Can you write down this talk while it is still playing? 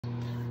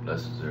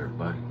Blesses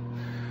everybody.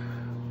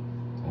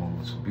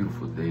 It's a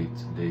beautiful day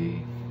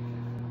today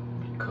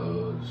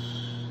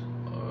because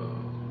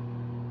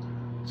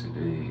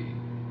today,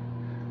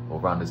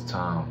 around this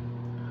time,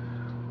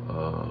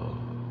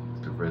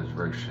 the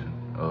resurrection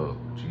of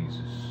Jesus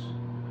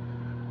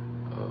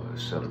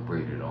is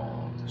celebrated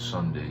on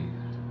Sunday,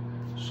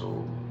 so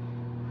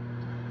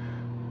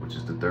which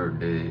is the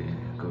third day,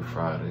 Good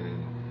Friday,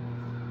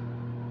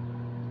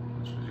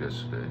 which was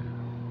yesterday.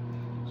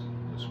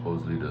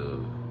 Supposedly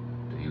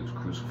he was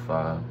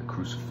crucified, the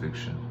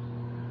crucifixion.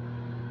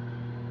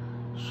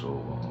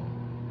 So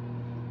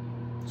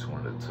just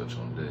wanted to touch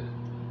on that.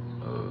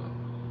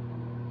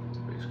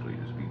 Basically,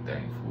 just be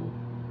thankful.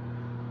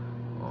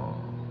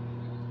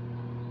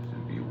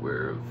 Just be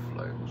aware of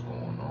like what's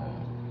going on.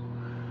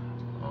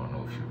 I don't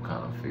know if you're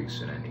kind of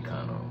facing any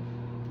kind of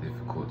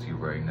difficulty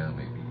right now,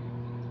 maybe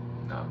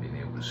not being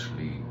able to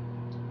sleep,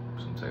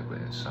 some type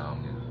of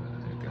insomnia,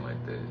 anything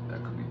like that.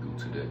 That could be due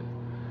to that.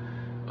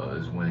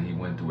 Is when he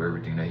went through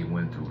everything that he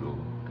went through though,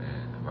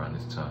 and around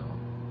this time.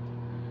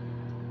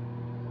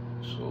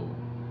 So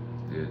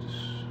yeah,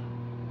 just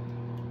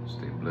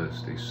stay blessed,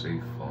 stay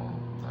safe.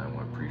 I don't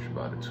want to preach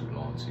about it too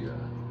long to you.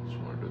 I just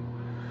wanted to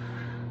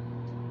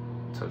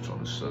touch on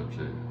the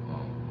subject.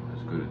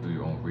 It's good to do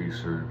your own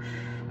research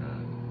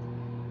and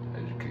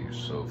educate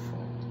yourself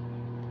on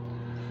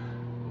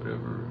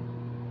whatever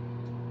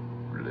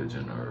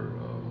religion or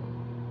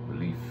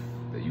belief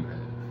that you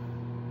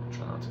have.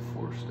 Try not to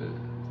force that.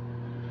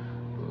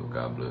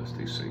 God bless.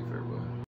 Stay safe, everybody.